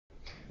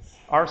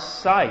Our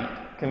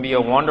sight can be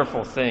a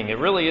wonderful thing. It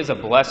really is a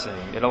blessing.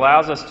 It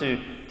allows us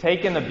to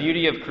take in the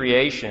beauty of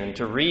creation,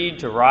 to read,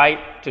 to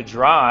write, to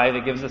drive.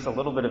 It gives us a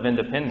little bit of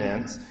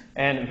independence,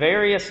 and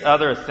various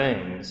other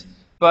things.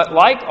 But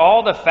like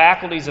all the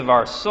faculties of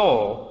our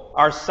soul,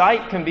 our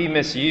sight can be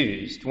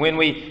misused when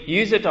we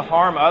use it to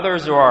harm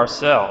others or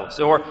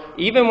ourselves, or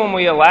even when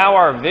we allow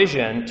our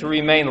vision to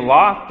remain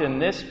locked in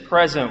this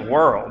present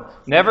world,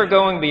 never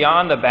going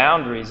beyond the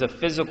boundaries of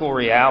physical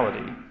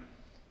reality.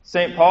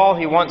 St. Paul,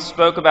 he once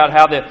spoke about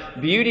how the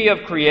beauty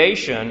of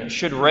creation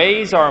should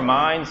raise our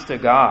minds to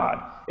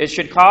God. It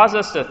should cause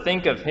us to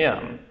think of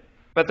Him.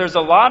 But there's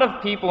a lot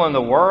of people in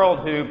the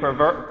world who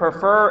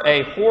prefer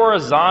a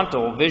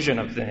horizontal vision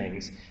of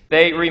things.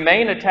 They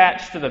remain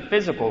attached to the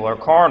physical or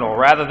carnal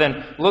rather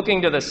than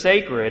looking to the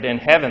sacred and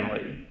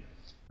heavenly.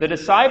 The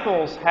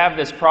disciples have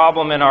this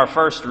problem in our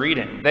first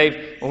reading.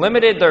 They've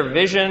limited their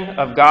vision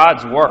of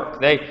God's work.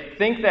 They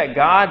think that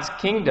God's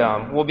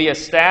kingdom will be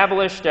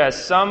established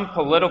as some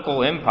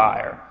political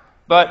empire.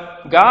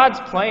 But God's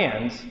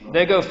plans,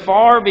 they go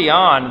far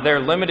beyond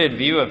their limited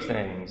view of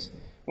things.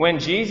 When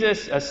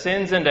Jesus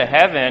ascends into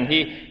heaven,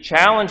 He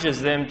challenges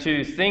them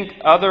to think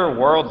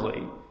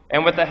otherworldly.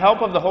 And with the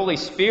help of the Holy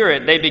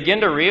Spirit, they begin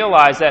to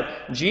realize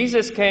that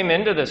Jesus came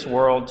into this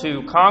world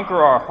to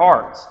conquer our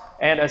hearts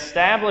and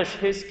establish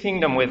His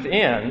kingdom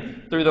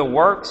within through the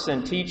works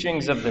and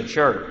teachings of the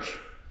church.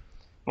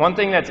 One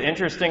thing that's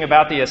interesting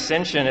about the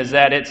Ascension is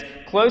that it's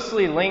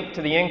closely linked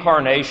to the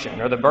Incarnation,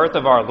 or the birth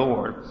of our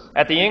Lord.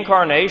 At the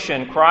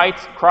Incarnation,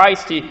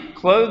 Christ, He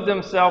clothed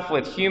Himself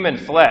with human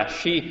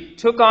flesh. He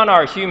took on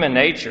our human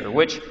nature,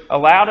 which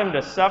allowed Him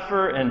to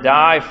suffer and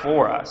die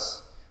for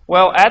us.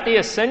 Well, at the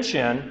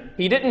Ascension,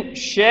 He didn't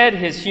shed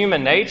His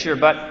human nature,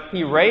 but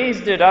He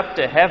raised it up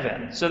to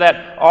heaven so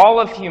that all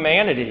of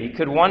humanity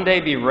could one day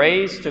be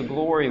raised to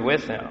glory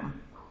with Him.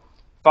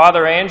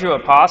 Father Andrew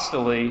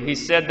Apostoli, he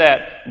said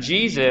that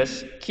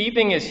Jesus,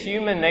 keeping His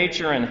human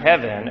nature in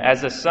heaven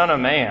as the Son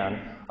of Man,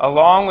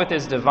 along with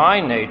His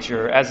divine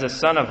nature as the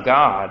Son of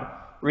God,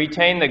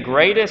 retained the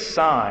greatest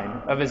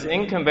sign of His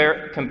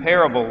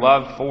incomparable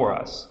love for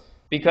us,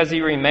 because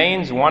He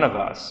remains one of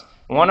us,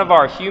 one of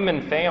our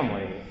human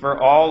family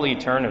for all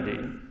eternity.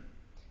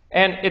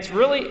 And it's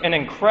really an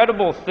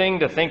incredible thing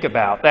to think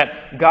about,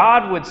 that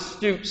God would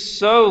stoop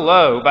so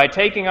low by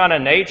taking on a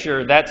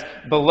nature that's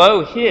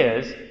below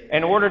His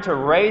in order to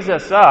raise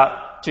us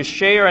up to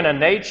share in a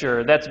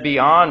nature that's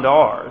beyond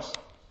ours.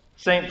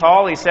 St.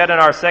 Paul, he said in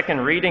our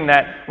second reading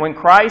that when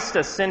Christ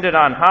ascended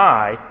on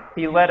high,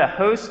 He led a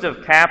host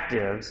of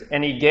captives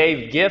and He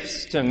gave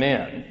gifts to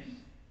men.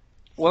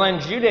 Well, in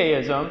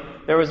Judaism,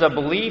 there was a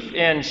belief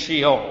in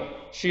Sheol.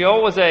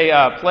 Sheol was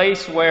a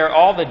place where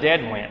all the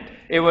dead went.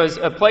 It was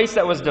a place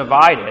that was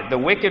divided. The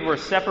wicked were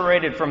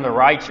separated from the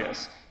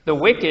righteous. The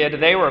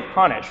wicked, they were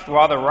punished,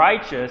 while the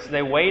righteous,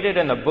 they waited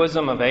in the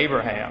bosom of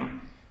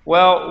Abraham.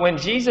 Well, when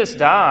Jesus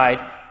died,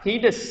 He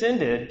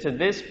descended to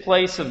this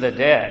place of the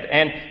dead,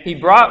 and He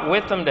brought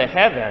with Him to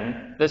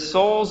heaven the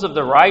souls of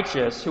the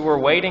righteous who were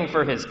waiting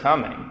for His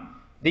coming.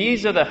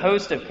 These are the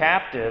host of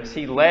captives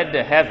He led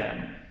to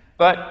heaven.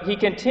 But He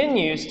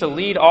continues to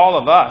lead all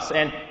of us,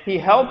 and He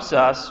helps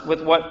us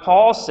with what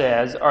Paul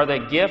says are the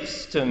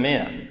gifts to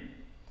men.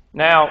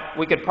 Now,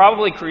 we could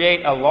probably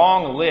create a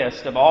long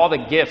list of all the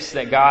gifts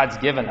that God's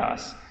given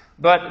us.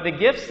 But the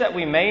gifts that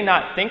we may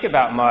not think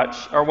about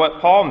much are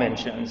what Paul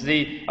mentions: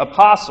 the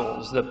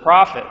apostles, the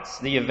prophets,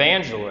 the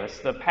evangelists,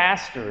 the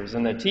pastors,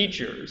 and the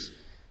teachers.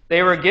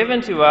 They were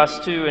given to us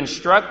to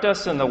instruct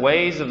us in the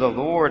ways of the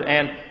Lord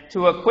and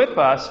to equip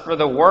us for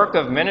the work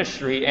of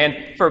ministry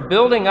and for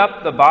building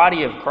up the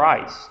body of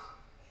Christ.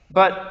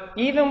 But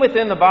even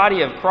within the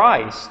body of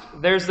Christ,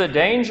 there's the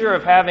danger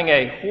of having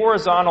a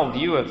horizontal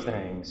view of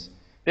things.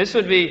 This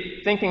would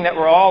be thinking that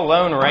we're all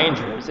lone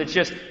rangers. It's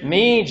just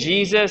me,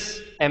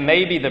 Jesus, and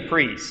maybe the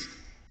priest.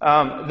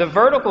 The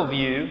vertical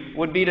view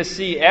would be to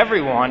see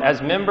everyone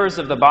as members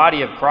of the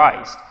body of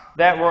Christ,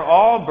 that we're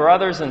all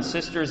brothers and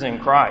sisters in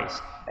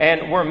Christ,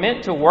 and we're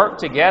meant to work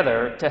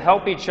together to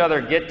help each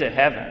other get to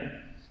heaven.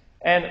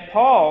 And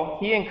Paul,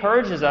 he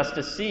encourages us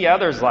to see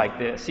others like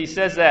this. He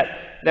says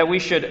that we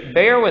should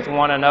bear with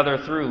one another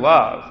through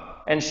love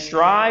and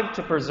strive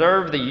to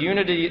preserve the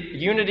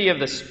unity of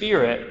the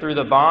Spirit through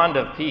the bond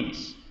of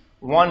peace.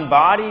 One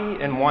body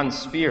and one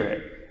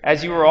Spirit,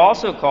 as you were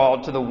also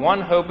called to the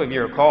one hope of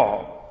your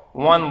call.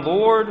 One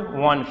Lord,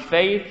 one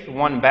faith,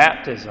 one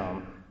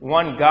baptism,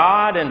 one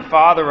God and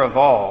Father of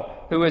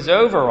all, who is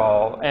over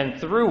all and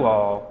through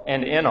all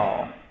and in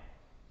all.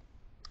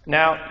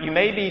 Now, you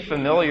may be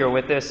familiar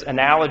with this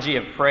analogy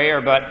of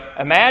prayer, but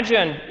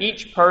imagine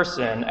each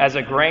person as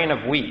a grain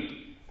of wheat.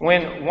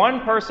 When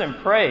one person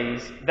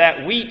prays,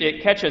 that wheat,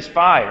 it catches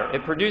fire.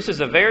 It produces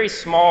a very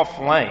small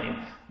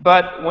flame.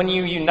 But when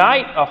you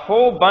unite a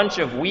whole bunch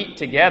of wheat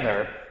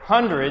together,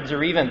 hundreds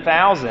or even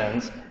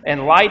thousands,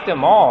 and light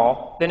them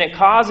all, then it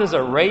causes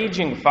a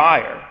raging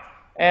fire.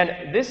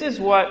 And this is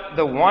what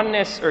the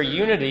oneness or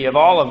unity of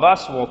all of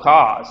us will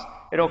cause.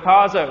 It'll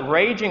cause a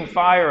raging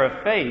fire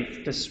of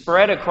faith to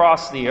spread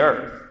across the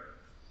earth.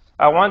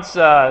 Once,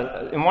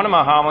 in one of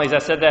my homilies, I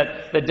said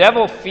that the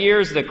devil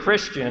fears the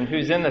Christian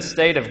who's in the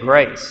state of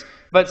grace.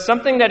 But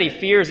something that he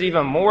fears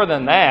even more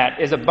than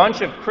that is a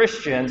bunch of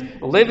Christians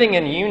living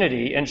in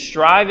unity and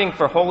striving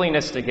for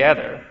holiness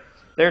together.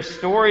 There's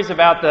stories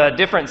about the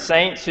different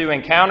saints who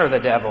encounter the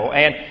devil,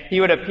 and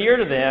he would appear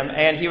to them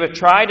and he would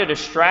try to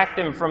distract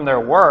them from their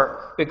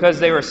work because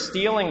they were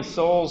stealing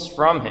souls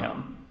from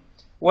him.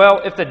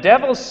 Well, if the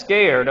devil's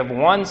scared of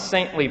one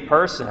saintly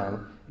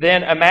person,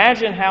 then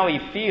imagine how he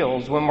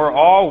feels when we're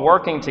all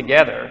working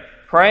together,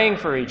 praying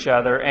for each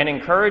other and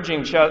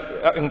encouraging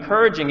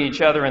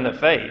each other in the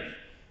faith.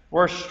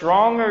 We're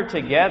stronger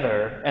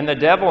together, and the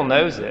devil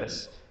knows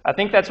this. I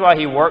think that's why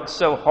he works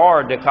so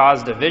hard to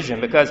cause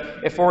division, because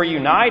if we're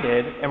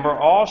united and we're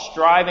all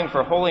striving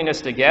for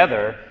holiness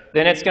together,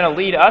 then it's going to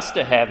lead us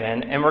to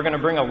heaven, and we're going to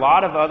bring a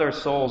lot of other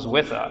souls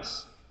with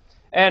us.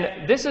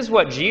 And this is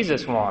what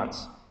Jesus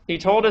wants. He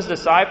told his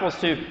disciples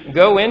to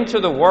go into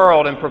the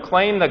world and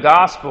proclaim the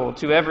gospel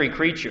to every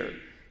creature.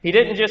 He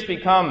didn't just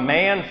become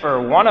man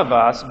for one of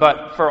us,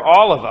 but for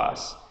all of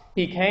us.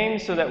 He came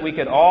so that we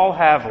could all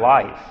have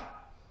life.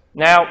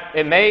 Now,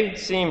 it may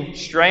seem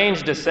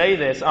strange to say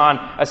this on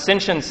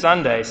Ascension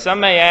Sunday. Some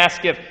may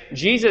ask, if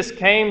Jesus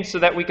came so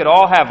that we could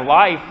all have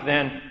life,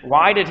 then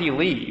why did he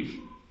leave?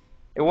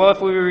 Well, if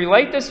we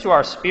relate this to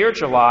our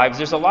spiritual lives,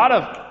 there's a lot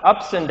of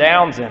ups and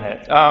downs in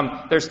it.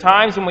 There's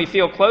times when we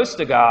feel close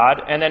to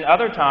God, and then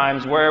other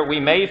times where we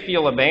may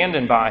feel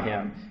abandoned by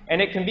him.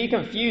 And it can be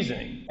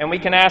confusing, and we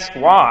can ask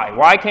why.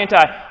 Why can't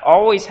I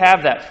always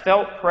have that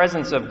felt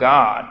presence of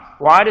God?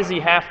 Why does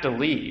he have to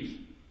leave?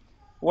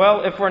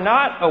 Well, if we're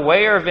not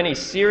aware of any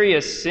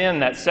serious sin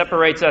that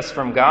separates us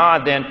from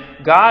God, then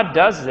God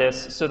does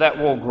this so that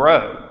we'll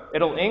grow.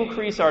 It'll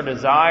increase our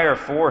desire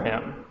for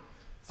him.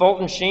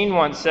 Fulton Sheen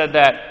once said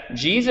that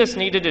Jesus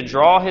needed to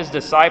draw his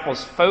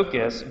disciples'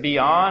 focus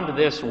beyond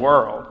this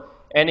world,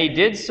 and he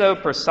did so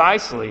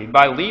precisely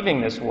by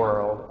leaving this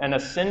world and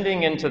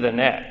ascending into the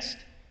next.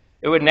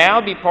 It would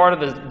now be part of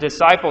the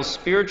disciples'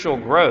 spiritual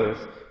growth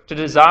to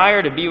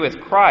desire to be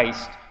with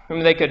Christ, whom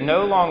they could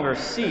no longer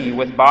see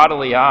with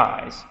bodily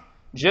eyes,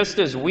 just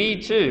as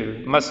we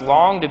too must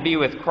long to be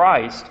with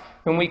Christ,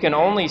 whom we can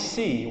only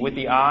see with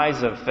the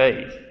eyes of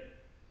faith.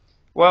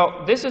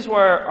 Well, this is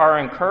where our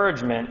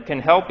encouragement can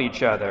help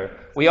each other.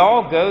 We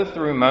all go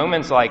through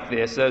moments like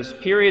this, those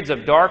periods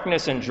of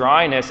darkness and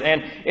dryness,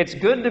 and it's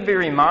good to be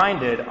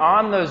reminded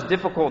on those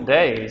difficult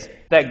days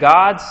that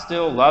God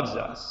still loves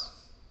us.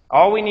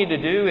 All we need to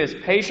do is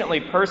patiently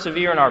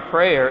persevere in our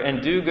prayer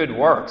and do good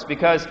works,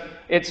 because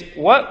it's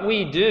what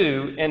we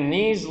do in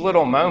these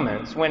little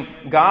moments when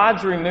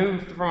God's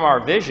removed from our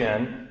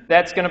vision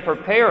that's going to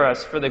prepare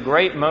us for the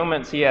great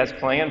moments he has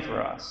planned for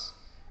us.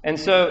 And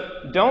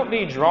so don't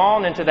be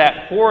drawn into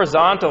that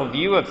horizontal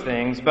view of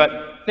things, but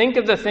think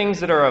of the things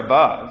that are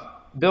above.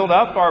 Build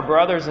up our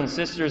brothers and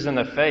sisters in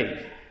the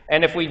faith.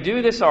 And if we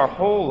do this our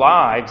whole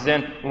lives,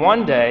 then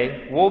one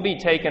day we'll be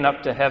taken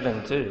up to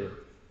heaven too.